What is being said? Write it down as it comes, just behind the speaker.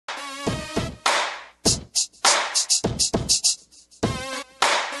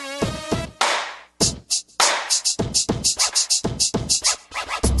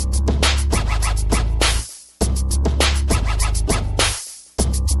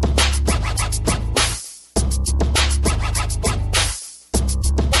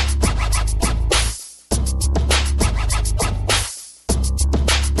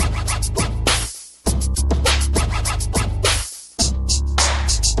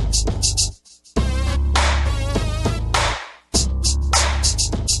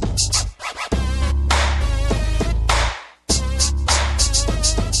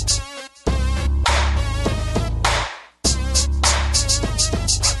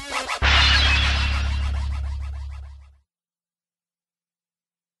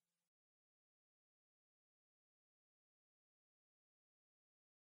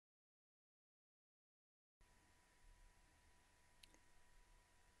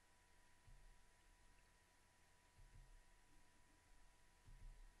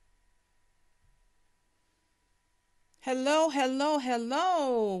Hello, hello,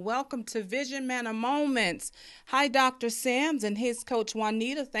 hello. Welcome to Vision Manor Moments. Hi, Dr. Sams and his coach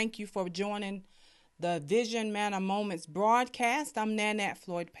Juanita. Thank you for joining the Vision Manor Moments broadcast. I'm Nanette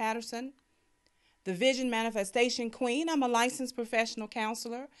Floyd Patterson, the Vision Manifestation Queen. I'm a licensed professional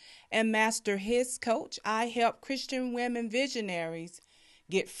counselor and master his coach. I help Christian women visionaries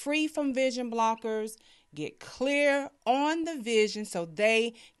get free from vision blockers, get clear on the vision so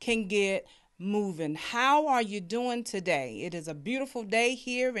they can get moving. How are you doing today? It is a beautiful day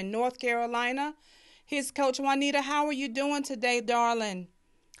here in North Carolina. Here's Coach Juanita. How are you doing today, darling?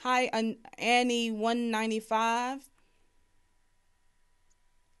 Hi, Annie 195.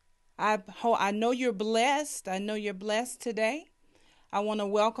 I know you're blessed. I know you're blessed today. I want to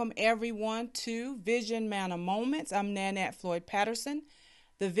welcome everyone to Vision Manor Moments. I'm Nanette Floyd Patterson,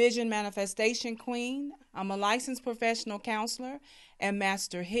 the Vision Manifestation Queen. I'm a licensed professional counselor and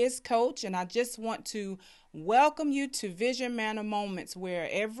master his coach, and I just want to welcome you to Vision Manor Moments, where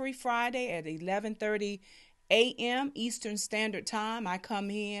every Friday at 11:30 a.m. Eastern Standard Time, I come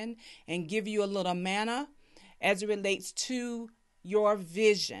in and give you a little manna as it relates to your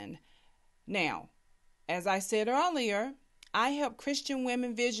vision. Now, as I said earlier, I help Christian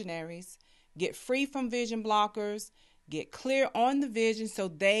women visionaries get free from vision blockers, get clear on the vision so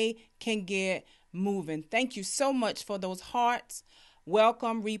they can get moving. Thank you so much for those hearts.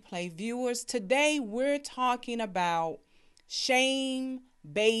 Welcome, replay viewers. Today we're talking about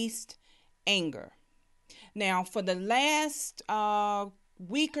shame-based anger. Now, for the last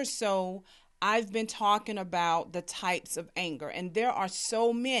week or so, I've been talking about the types of anger, and there are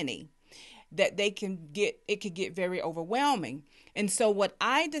so many that it could get very overwhelming. And so what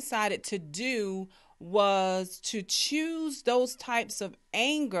I decided to do was to choose those types of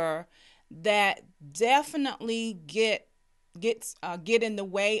anger that definitely get in the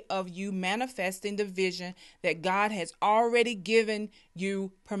way of you manifesting the vision that God has already given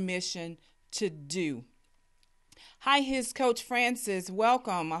you permission to do. Hi, his coach Francis.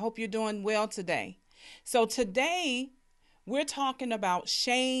 Welcome. I hope you're doing well today. So today we're talking about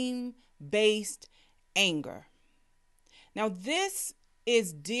shame-based anger. Now, this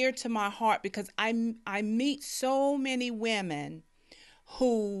is dear to my heart because I meet so many women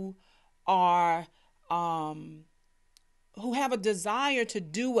who are who have a desire to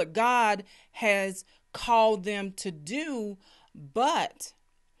do what God has called them to do, but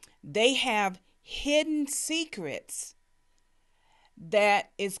they have hidden secrets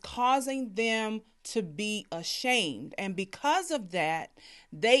that is causing them to be ashamed. And because of that,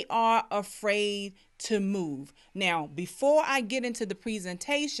 they are afraid to move. Now, before I get into the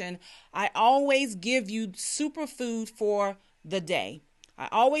presentation, I always give you superfood for the day.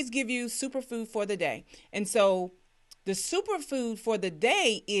 And so the superfood for the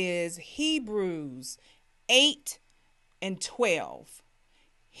day is Hebrews 8 and 12.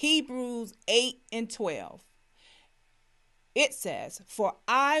 Hebrews 8 and 12. It says, "For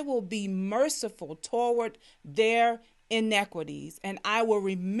I will be merciful toward their iniquities, and I will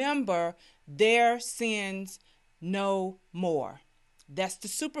remember their sins no more." That's the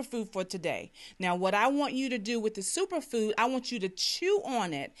superfood for today. Now, what I want you to do with the superfood, I want you to chew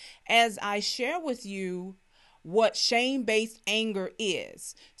on it as I share with you what shame-based anger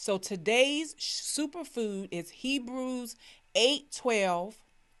is. So today's superfood is Hebrews 8:12.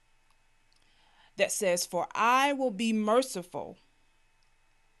 That says, "For I will be merciful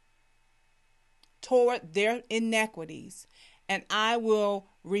toward their iniquities, and I will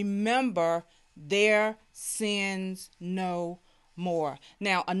remember their sins no more."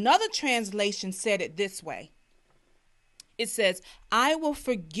 Now, another translation said it this way. It says, "I will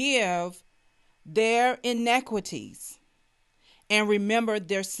forgive their iniquities and remember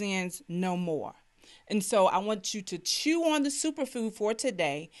their sins no more." And so I want you to chew on the superfood for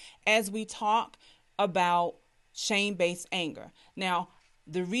today as we talk about shame-based anger. Now,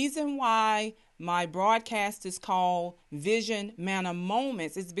 the reason why my broadcast is called Vision Manor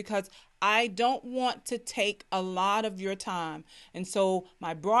Moments is because I don't want to take a lot of your time. And so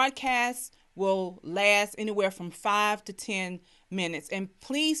my broadcast will last anywhere from 5 to 10 minutes. And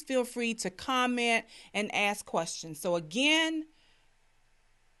please feel free to comment and ask questions. So again,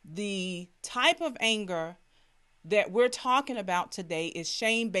 the type of anger that we're talking about today is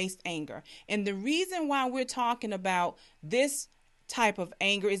shame-based anger. And the reason why we're talking about this type of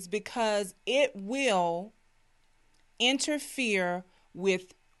anger is because it will interfere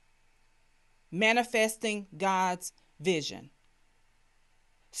with manifesting God's vision.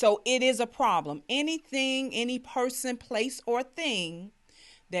 So it is a problem. Anything, any person, place, or thing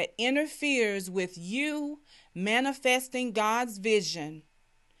that interferes with you manifesting God's vision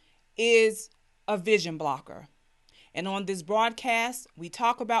is a vision blocker. And on this broadcast, we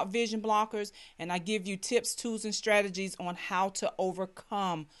talk about vision blockers, and I give you tips, tools, and strategies on how to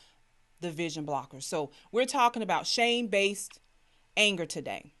overcome the vision blockers. So we're talking about shame-based anger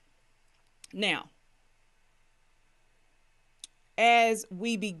today. Now, as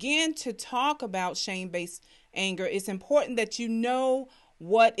we begin to talk about shame-based anger, it's important that you know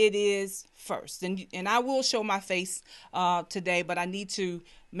what it is first. And I will show my face today, but I need to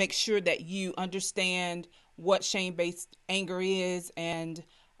make sure that you understand what shame-based anger is, and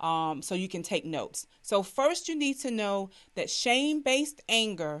so you can take notes. So first, you need to know that shame-based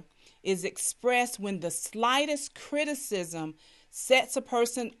anger is expressed when the slightest criticism sets a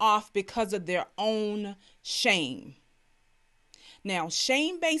person off because of their own shame. Now,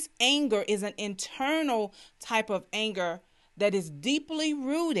 shame-based anger is an internal type of anger that is deeply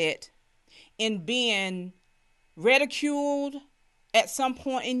rooted in being ridiculed at some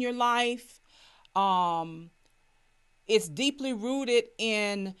point in your life. It's deeply rooted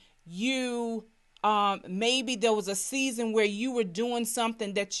in you. Maybe there was a season where you were doing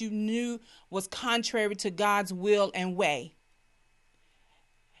something that you knew was contrary to God's will and way.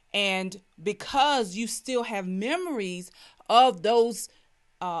 And because you still have memories of those,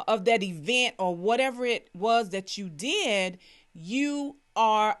 of that event or whatever it was that you did, you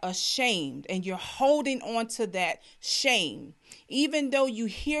are ashamed and you're holding on to that shame. Even though you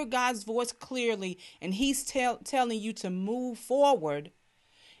hear God's voice clearly and he's telling you to move forward,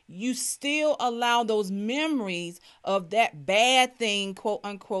 you still allow those memories of that bad thing, quote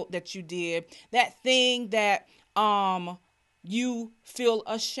unquote, that you did, that thing that you feel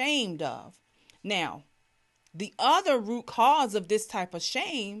ashamed of. Now, the other root cause of this type of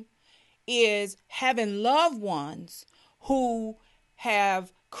shame is having loved ones who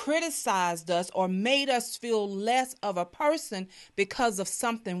have criticized us or made us feel less of a person because of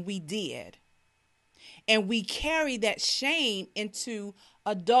something we did. And we carry that shame into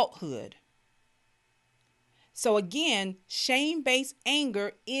adulthood. So again, shame-based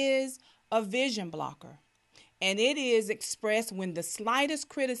anger is a vision blocker. And it is expressed when the slightest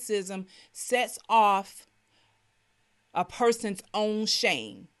criticism sets off a person's own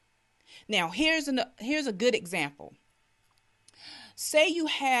shame. Now, here's a good example. Say you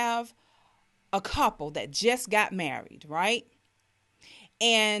have a couple that just got married, right?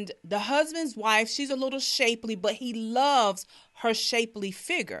 And the husband's wife, she's a little shapely, but he loves her shapely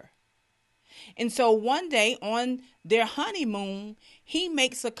figure. And so one day on their honeymoon, he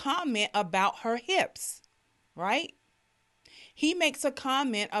makes a comment about her hips, right? He makes a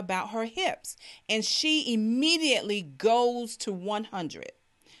comment about her hips, and she immediately goes to 100.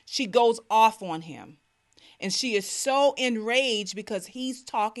 She goes off on him. And she is so enraged because he's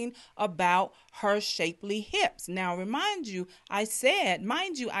talking about her shapely hips. Now, mind you, I said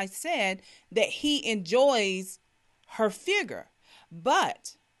that he enjoys her figure.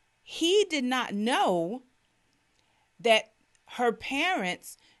 But he did not know that her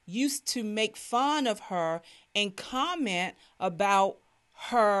parents used to make fun of her and comment about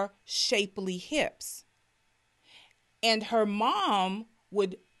her shapely hips. And her mom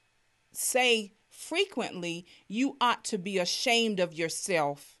would say frequently, "You ought to be ashamed of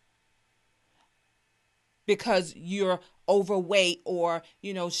yourself because you're overweight," or,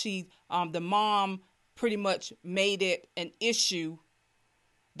 the mom pretty much made it an issue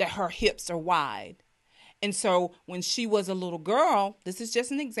that her hips are wide. And so when she was a little girl, this is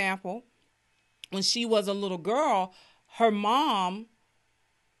just an example, when she was a little girl, her mom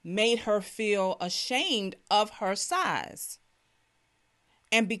made her feel ashamed of her size.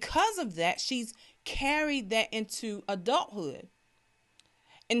 And because of that, she's carried that into adulthood.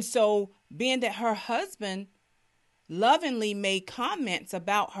 And so, being that her husband lovingly made comments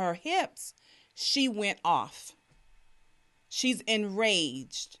about her hips, she went off. She's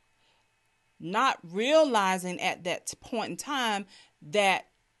enraged, not realizing at that point in time that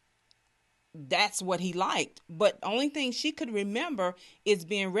that's what he liked. But the only thing she could remember is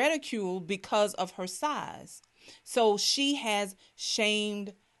being ridiculed because of her size. So she has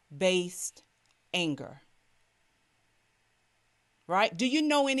shame-based anger. Right? Do you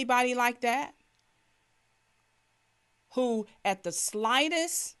know anybody like that? Who at the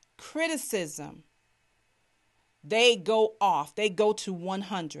slightest criticism, they go off. They go to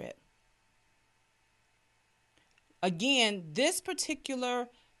 100. Again, this particular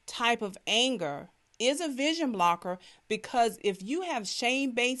type of anger is a vision blocker because if you have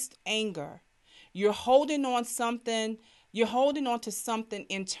shame-based anger, you're holding on to something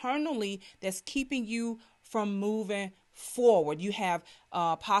internally that's keeping you from moving forward. You have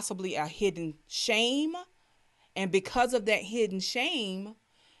possibly a hidden shame, and because of that hidden shame,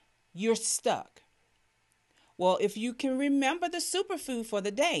 you're stuck. Well, if you can remember the superfood for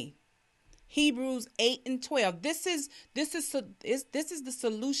the day, Hebrews 8 and 12. This is the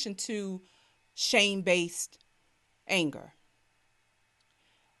solution to shame-based anger.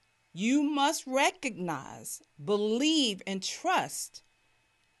 You must recognize, believe, and trust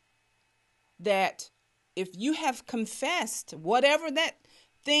that if you have confessed whatever that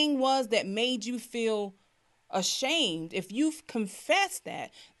thing was that made you feel ashamed, if you've confessed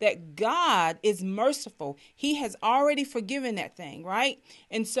that God is merciful, he has already forgiven that thing, right?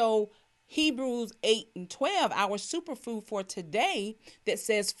 And so Hebrews 8 and 12, our superfood for today, that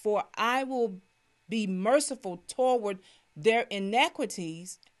says, for I will be merciful toward their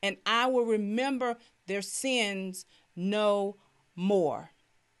iniquities, and I will remember their sins no more.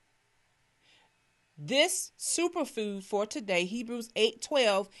 This superfood for today, Hebrews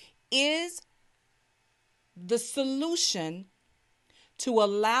 8:12, is the solution to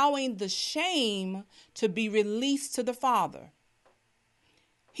allowing the shame to be released to the Father.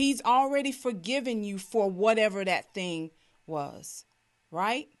 He's already forgiven you for whatever that thing was,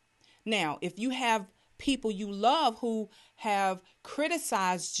 right? Now, if you have people you love who have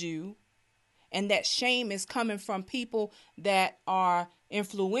criticized you, and that shame is coming from people that are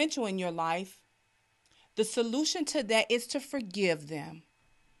influential in your life, the solution to that is to forgive them.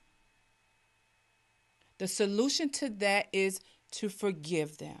 The solution to that is to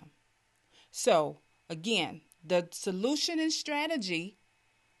forgive them. So, again, the solution and strategy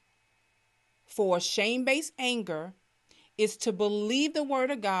for shame-based anger is to believe the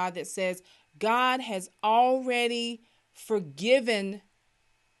word of God that says God has already forgiven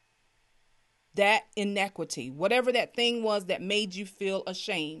that inequity, whatever that thing was that made you feel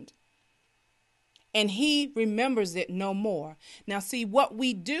ashamed. And he remembers it no more. Now, see, what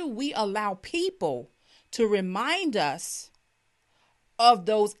we do, we allow people to remind us of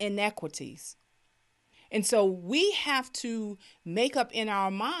those inequities. And so we have to make up in our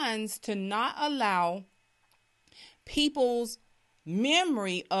minds to not allow people's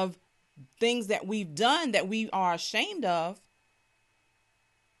memory of things that we've done that we are ashamed of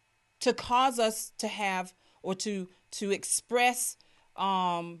to cause us to have or to express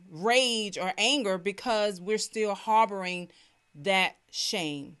rage or anger because we're still harboring that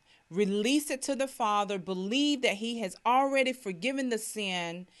shame. Release it to the Father. Believe that he has already forgiven the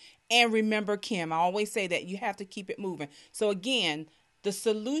sin, and remember Kim. I always say that you have to keep it moving. So again, the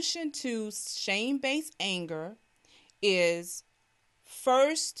solution to shame-based anger is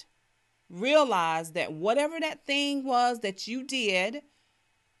first realize that whatever that thing was that you did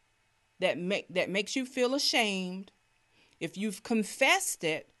that makes you feel ashamed, if you've confessed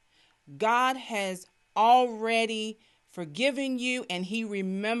it, God has already forgiven you and he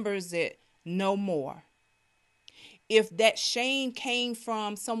remembers it no more. If that shame came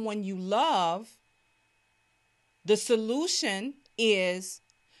from someone you love, the solution is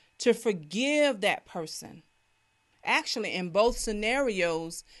to forgive that person. Actually, in both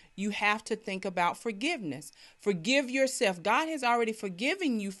scenarios, you have to think about forgiveness. Forgive yourself. God has already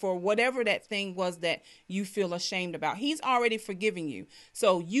forgiven you for whatever that thing was that you feel ashamed about. He's already forgiven you.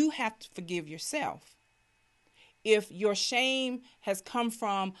 So you have to forgive yourself. If your shame has come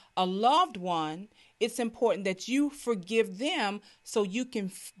from a loved one, it's important that you forgive them so you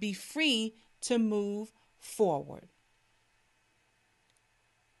can be free to move forward.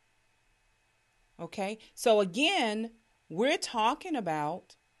 Okay, so again, we're talking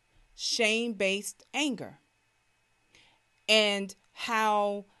about shame-based anger and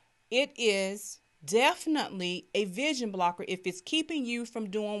how it is definitely a vision blocker if it's keeping you from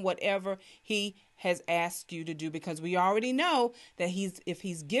doing whatever he has asked you to do, because we already know that if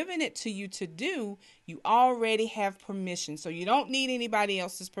he's given it to you to do, you already have permission. So you don't need anybody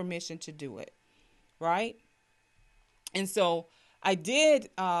else's permission to do it, right? And so I did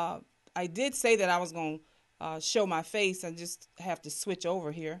say that I was going to show my face. I just have to switch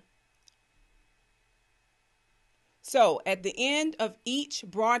over here. So at the end of each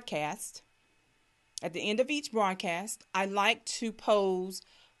broadcast, I like to pose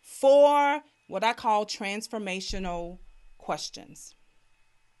 4 what I call transformational questions.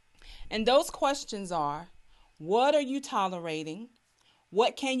 And those questions are: what are you tolerating?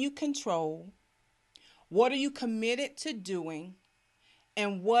 What can you control? What are you committed to doing?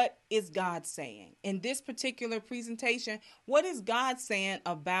 And what is God saying? In this particular presentation, what is God saying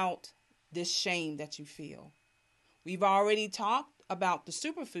about this shame that you feel? We've already talked about the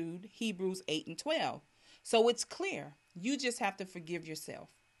superfood, Hebrews 8 and 12. So it's clear. You just have to forgive yourself,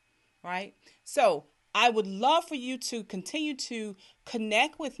 right? So I would love for you to continue to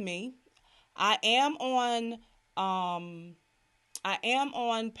connect with me. I am on I am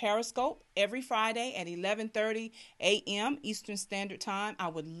on Periscope every Friday at 11:30 a.m. Eastern Standard Time. I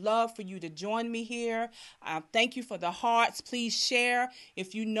would love for you to join me here. Thank you for the hearts. Please share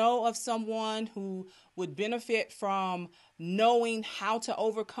if you know of someone who would benefit from knowing how to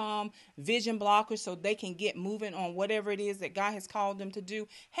overcome vision blockers so they can get moving on whatever it is that God has called them to do.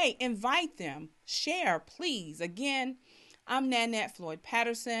 Hey, invite them. Share, please. Again, I'm Nanette Floyd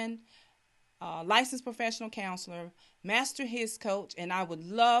Patterson, licensed professional counselor, master his coach, and I would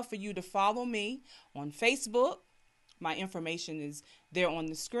love for you to follow me on Facebook. My information is there on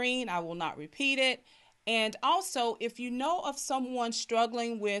the screen. I will not repeat it. And also, if you know of someone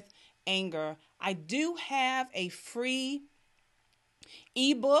struggling with anger, I do have a free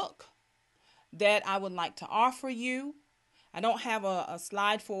ebook that I would like to offer you. I don't have a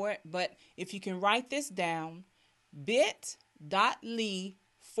slide for it, but if you can write this down,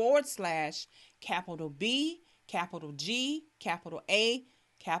 bit.ly/capital B, capital G, capital A,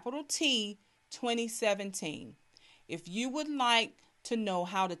 capital T 2017. If you would like to know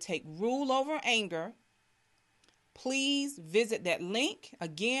how to take rule over anger, please visit that link.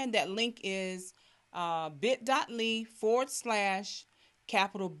 Again, that link is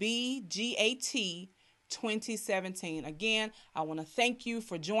bit.ly/capital B, GAT 2017. Again, I want to thank you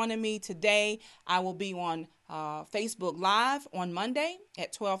for joining me today. I will be on Facebook Live on Monday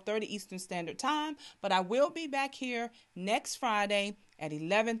at 12:30 Eastern Standard Time, but I will be back here next Friday at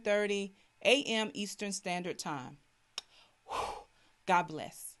 11:30 a.m. Eastern Standard Time. God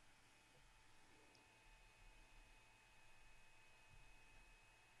bless.